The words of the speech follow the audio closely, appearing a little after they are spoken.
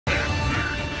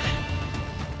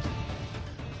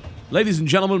Ladies and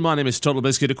gentlemen, my name is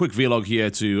TotalBiscuit. A quick vlog here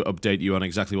to update you on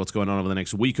exactly what's going on over the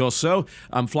next week or so.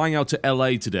 I'm flying out to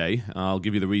LA today. I'll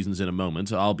give you the reasons in a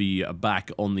moment. I'll be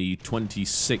back on the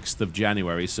 26th of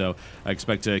January, so I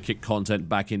expect to kick content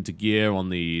back into gear on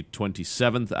the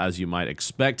 27th, as you might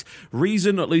expect.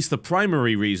 Reason, at least the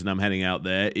primary reason I'm heading out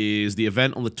there, is the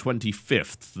event on the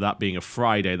 25th, that being a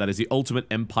Friday. That is the Ultimate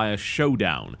Empire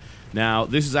Showdown. Now,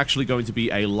 this is actually going to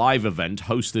be a live event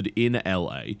hosted in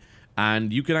LA.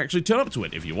 And you can actually turn up to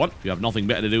it if you want. If you have nothing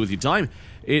better to do with your time.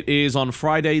 It is on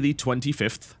Friday the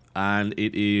 25th, and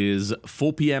it is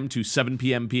 4 p.m. to 7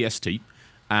 p.m. PST.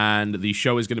 And the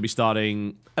show is going to be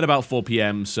starting at about 4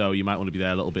 p.m., so you might want to be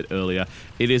there a little bit earlier.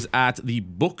 It is at the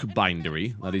Book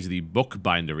Bindery. That is the Book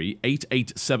Bindery,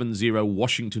 8870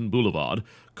 Washington Boulevard,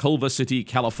 Culver City,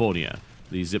 California.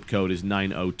 The zip code is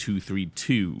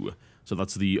 90232. So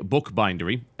that's the Book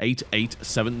Bindery,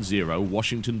 8870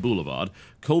 Washington Boulevard,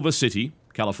 Culver City,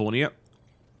 California,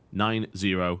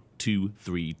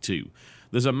 90232.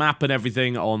 There's a map and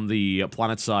everything on the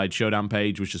Planetside Showdown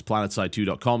page, which is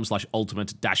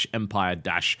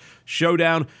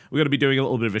planetside2.com/ultimate-empire-showdown. We're going to be doing a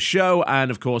little bit of a show, and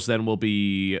of course then we'll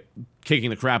be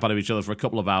kicking the crap out of each other for a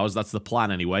couple of hours. That's the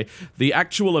plan anyway. The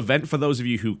actual event, for those of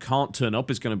you who can't turn up,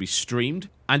 is going to be streamed,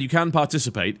 and you can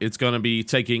participate. It's going to be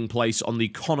taking place on the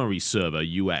Connery server,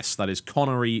 US. That is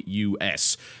Connery,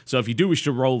 US. So if you do wish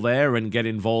to roll there and get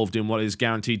involved in what is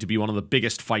guaranteed to be one of the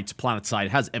biggest fights Planetside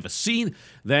has ever seen,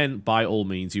 then by all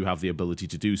means you have the ability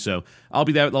to do so. I'll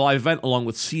be there at the live event along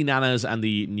with C-Nanas and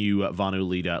the new Vanu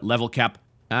leader, Level Cap.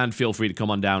 And feel free to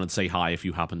come on down and say hi if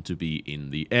you happen to be in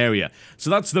the area. So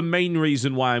that's the main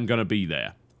reason why I'm going to be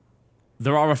there.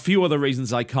 There are a few other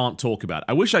reasons I can't talk about.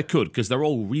 I wish I could, because they're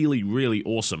all really, really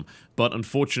awesome. But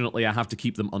unfortunately, I have to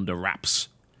keep them under wraps.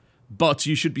 But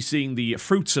you should be seeing the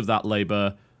fruits of that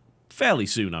labor fairly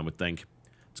soon, I would think.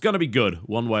 It's going to be good,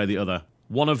 one way or the other.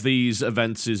 One of these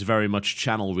events is very much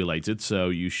channel related, so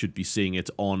you should be seeing it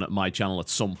on my channel at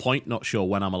some point. Not sure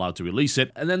when I'm allowed to release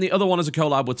it. And then the other one is a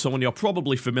collab with someone you're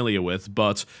probably familiar with,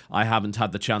 but I haven't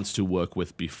had the chance to work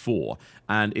with before.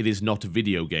 And it is not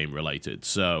video game related,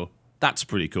 so that's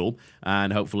pretty cool.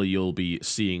 And hopefully you'll be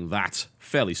seeing that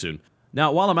fairly soon.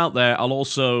 Now, while I'm out there, I'll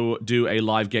also do a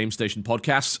live Game Station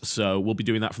podcast, so we'll be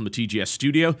doing that from the TGS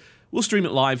studio. We'll stream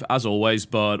it live, as always,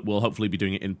 but we'll hopefully be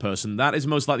doing it in person. That is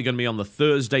most likely going to be on the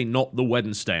Thursday, not the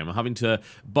Wednesday. I'm having to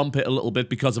bump it a little bit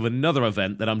because of another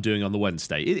event that I'm doing on the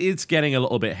Wednesday. It's getting a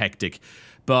little bit hectic,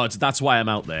 but that's why I'm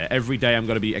out there. Every day I'm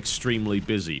going to be extremely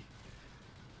busy.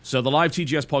 So the live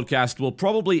TGS podcast will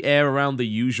probably air around the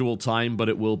usual time, but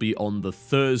it will be on the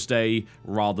Thursday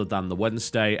rather than the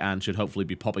Wednesday, and should hopefully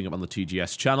be popping up on the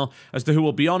TGS channel. As to who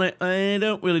will be on it, I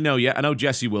don't really know yet. I know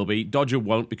Jessie will be. Dodger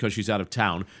won't because she's out of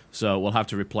town, so we'll have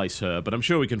to replace her, but I'm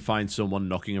sure we can find someone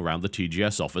knocking around the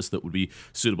TGS office that would be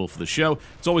suitable for the show.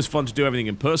 It's always fun to do everything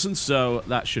in person, so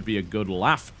that should be a good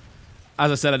laugh. As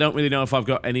I said, I don't really know if I've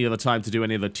got any other time to do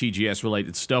any of the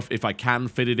TGS-related stuff. If I can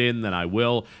fit it in, then I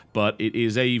will, but it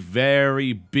is a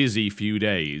very busy few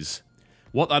days.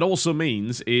 What that also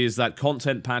means is that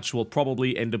Content Patch will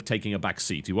probably end up taking a back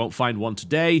seat. You won't find one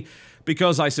today,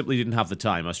 because I simply didn't have the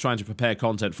time. I was trying to prepare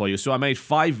content for you, so I made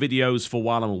 5 videos for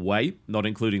while I'm away, not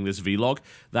including this vlog.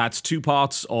 That's 2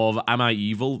 parts of Am I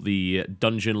Evil, the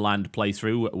Dungeon Land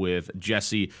playthrough with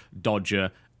Jessie,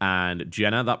 Dodger, and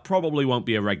Jenna. That probably won't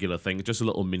be a regular thing, just a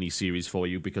little mini-series for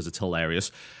you because it's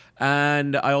hilarious.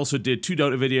 And I also did 2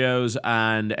 Dota videos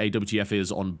and a WTF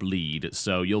is on Bleed,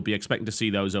 so you'll be expecting to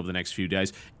see those over the next few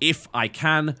days. If I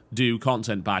can do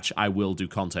Content Batch, I will do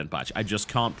Content Batch. I just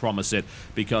can't promise it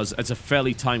because it's a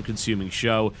fairly time-consuming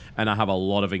show, and I have a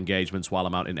lot of engagements while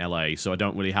I'm out in LA, so I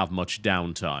don't really have much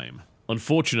downtime.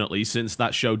 Unfortunately, since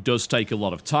that show does take a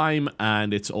lot of time,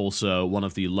 and it's also one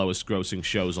of the lowest grossing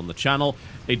shows on the channel,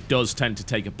 it does tend to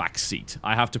take a back seat.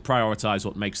 I have to prioritize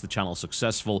what makes the channel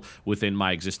successful within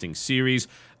my existing series.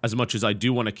 As much as I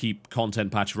do want to keep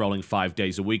Content Patch rolling 5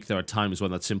 days a week, there are times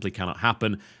when that simply cannot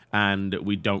happen, and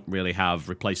we don't really have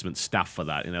replacement staff for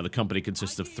that. You know, the company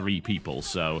consists of 3 people,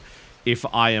 so if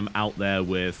I am out there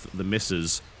with the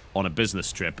missus on a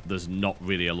business trip, there's not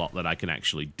really a lot that I can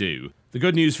actually do. The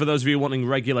good news for those of you wanting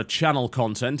regular channel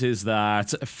content is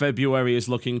that February is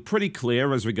looking pretty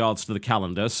clear as regards to the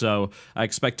calendar, so I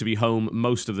expect to be home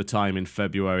most of the time in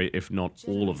February, if not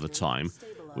all of the time.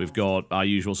 We've got our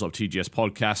usual sort of TGS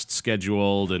podcast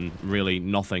scheduled and really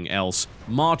nothing else.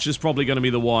 March is probably going to be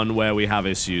the one where we have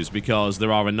issues because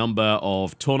there are a number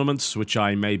of tournaments which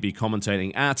I may be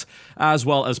commentating at, as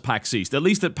well as PAX East. At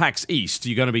least at PAX East,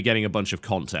 you're going to be getting a bunch of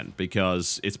content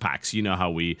because it's PAX. You know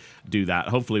how we do that.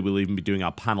 Hopefully we'll even be doing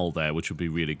our panel there, which would be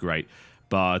really great.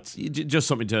 But just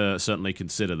something to certainly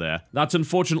consider there. That's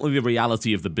unfortunately the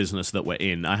reality of the business that we're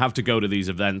in. I have to go to these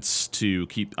events to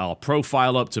keep our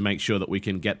profile up, to make sure that we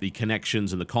can get the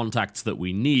connections and the contacts that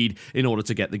we need in order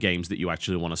to get the games that you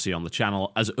actually want to see on the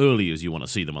channel as early as you want to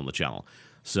see them on the channel.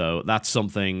 So that's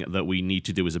something that we need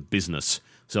to do as a business.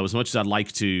 So as much as I'd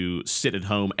like to sit at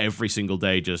home every single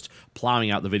day just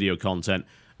plowing out the video content,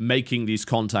 making these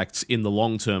contacts in the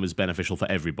long term is beneficial for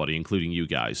everybody, including you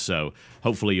guys, so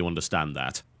hopefully you understand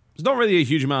that. There's not really a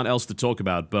huge amount else to talk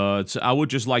about, but I would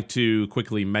just like to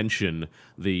quickly mention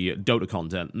the Dota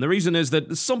content. And the reason is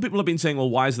that some people have been saying, well,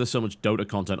 why is there so much Dota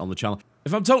content on the channel?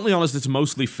 If I'm totally honest, it's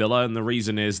mostly filler, and the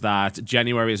reason is that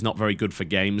January is not very good for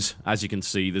games. As you can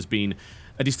see, there's been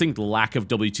a distinct lack of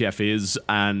WTF is,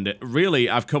 and really,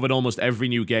 I've covered almost every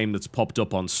new game that's popped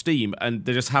up on Steam, and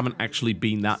there just haven't actually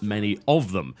been that many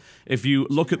of them. If you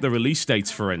look at the release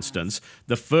dates, for instance,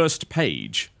 the first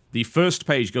page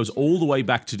goes all the way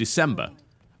back to December,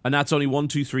 and that's only 1,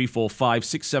 2, 3, 4, 5,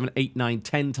 6, 7, 8, 9,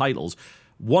 10 titles,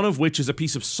 one of which is a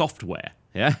piece of software.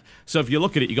 Yeah? So if you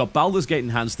look at it, you got Baldur's Gate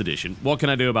Enhanced Edition. What can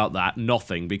I do about that?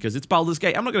 Nothing, because it's Baldur's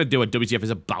Gate. I'm not going to do a WTF as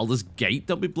a Baldur's Gate.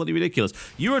 Don't be bloody ridiculous.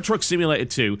 Euro Truck Simulator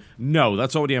 2, no,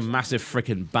 that's already a massive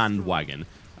frickin' bandwagon.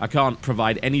 I can't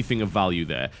provide anything of value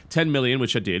there. 10 Million,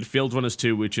 which I did. Field Runners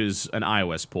 2, which is an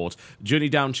iOS port. Journey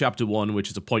Down Chapter 1,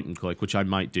 which is a point and click, which I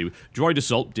might do. Droid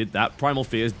Assault, did that. Primal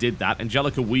Fears, did that.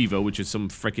 Angelica Weaver, which is some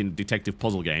frickin' detective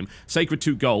puzzle game. Sacred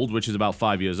 2 Gold, which is about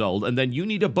 5 years old. And then You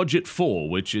Need a Budget 4,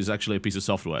 which is actually a piece of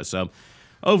software. So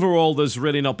overall, there's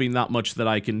really not been that much that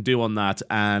I can do on that,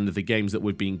 and the games that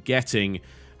we've been getting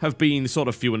have been sort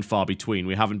of few and far between.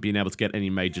 We haven't been able to get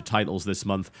any major titles this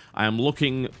month. I am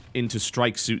looking into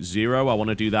Strike Suit Zero. I want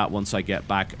to do that once I get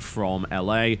back from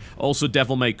LA. Also,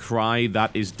 Devil May Cry,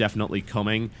 that is definitely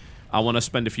coming. I want to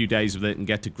spend a few days with it and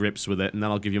get to grips with it, and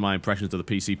then I'll give you my impressions of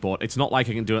the PC port. It's not like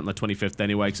I can do it on the 25th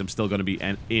anyway, because I'm still going to be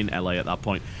in LA at that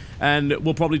point. And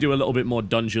we'll probably do a little bit more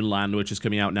Dungeon Land, which is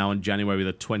coming out now on January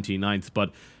the 29th,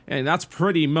 but and that's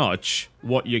pretty much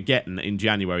what you're getting in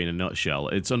January in a nutshell.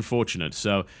 It's unfortunate,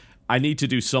 so I need to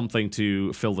do something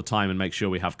to fill the time and make sure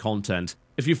we have content.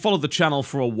 If you followed the channel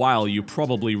for a while, you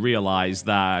probably realize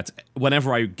that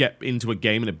whenever I get into a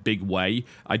game in a big way,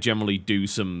 I generally do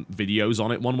some videos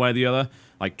on it one way or the other.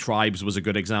 Like Tribes was a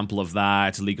good example of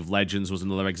that, League of Legends was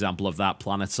another example of that,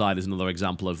 Planetside is another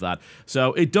example of that.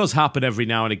 So it does happen every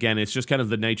now and again. It's just kind of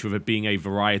the nature of it being a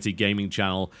variety gaming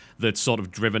channel that's sort of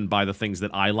driven by the things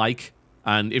that I like.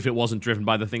 And if it wasn't driven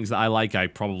by the things that I like, I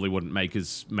probably wouldn't make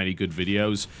as many good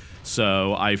videos.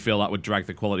 So I feel that would drag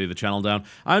the quality of the channel down.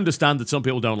 I understand that some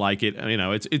people don't like it. You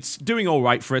know, it's doing all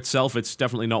right for itself. It's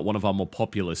definitely not one of our more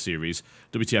popular series.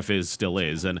 WTF still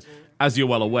is. And as you're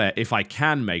well aware, if I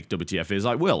can make WTF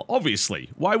I will. Obviously.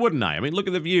 Why wouldn't I? I mean, look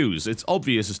at the views. It's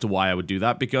obvious as to why I would do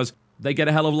that, because they get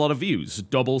a hell of a lot of views.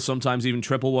 Double, sometimes even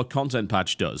triple what Content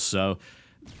Patch does. So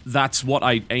that's what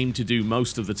I aim to do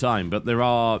most of the time, but there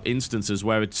are instances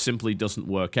where it simply doesn't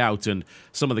work out, and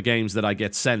some of the games that I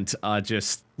get sent are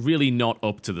just really not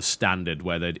up to the standard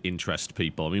where they'd interest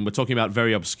people. I mean, we're talking about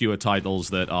very obscure titles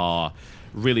that are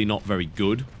really not very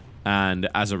good, and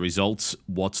as a result,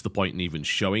 what's the point in even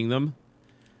showing them?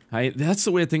 That's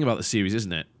the weird thing about the series,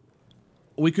 isn't it?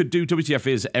 We could do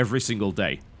WTF every single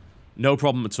day. No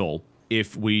problem at all,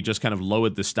 if we just kind of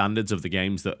lowered the standards of the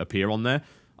games that appear on there.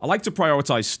 I like to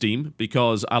prioritize Steam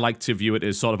because I like to view it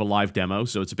as sort of a live demo,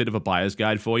 so it's a bit of a buyer's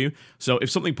guide for you. So if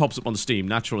something pops up on Steam,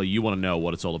 naturally you want to know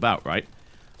what it's all about, right?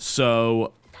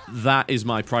 So that is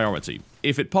my priority.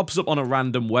 If it pops up on a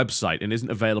random website and isn't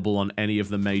available on any of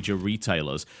the major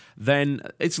retailers, then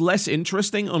it's less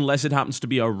interesting unless it happens to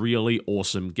be a really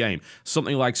awesome game.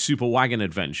 Something like Super Wagon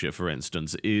Adventure, for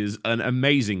instance, is an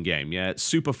amazing game. Yeah, it's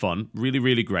super fun, really,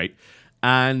 really great.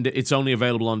 And it's only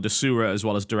available on Desura as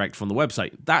well as direct from the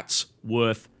website. That's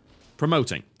worth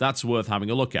promoting. That's worth having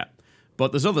a look at.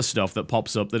 But there's other stuff that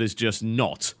pops up that is just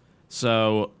not.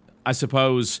 So I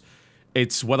suppose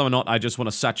it's whether or not I just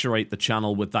want to saturate the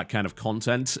channel with that kind of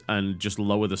content and just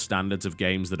lower the standards of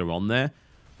games that are on there,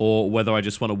 or whether I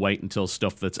just want to wait until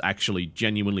stuff that's actually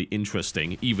genuinely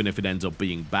interesting, even if it ends up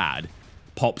being bad,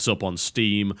 pops up on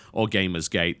Steam or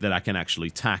Gamersgate that I can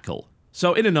actually tackle.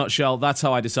 So in a nutshell, that's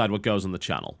how I decide what goes on the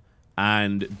channel.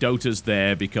 And Dota's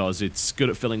there because it's good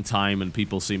at filling time and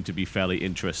people seem to be fairly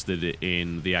interested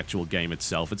in the actual game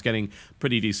itself. It's getting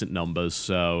pretty decent numbers,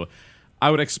 so I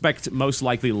would expect most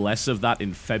likely less of that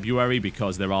in February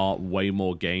because there are way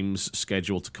more games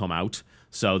scheduled to come out.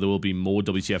 So there will be more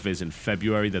WTFs in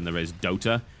February than there is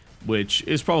Dota. which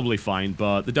is probably fine,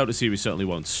 but the Dota series certainly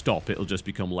won't stop. It'll just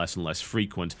become less and less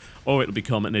frequent, or it'll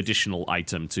become an additional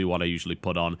item to what I usually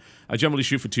put on. I generally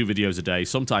shoot for 2 videos a day,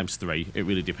 sometimes 3. It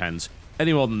really depends.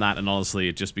 Any more than that, and honestly,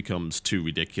 it just becomes too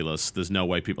ridiculous. There's no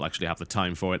way people actually have the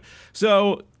time for it.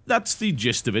 So that's the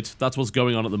gist of it. That's what's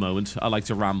going on at the moment. I like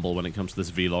to ramble when it comes to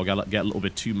this vlog. I get a little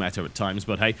bit too meta at times,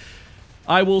 but hey,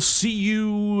 I will see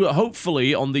you,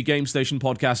 hopefully, on the Game Station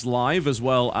podcast live, as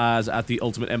well as at the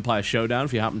Ultimate Empire Showdown,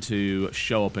 if you happen to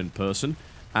show up in person.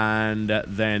 And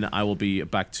then I will be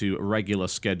back to regular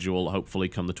schedule, hopefully,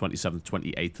 come the 27th,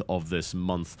 28th of this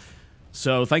month.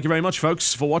 So, thank you very much,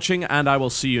 folks, for watching, and I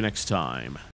will see you next time.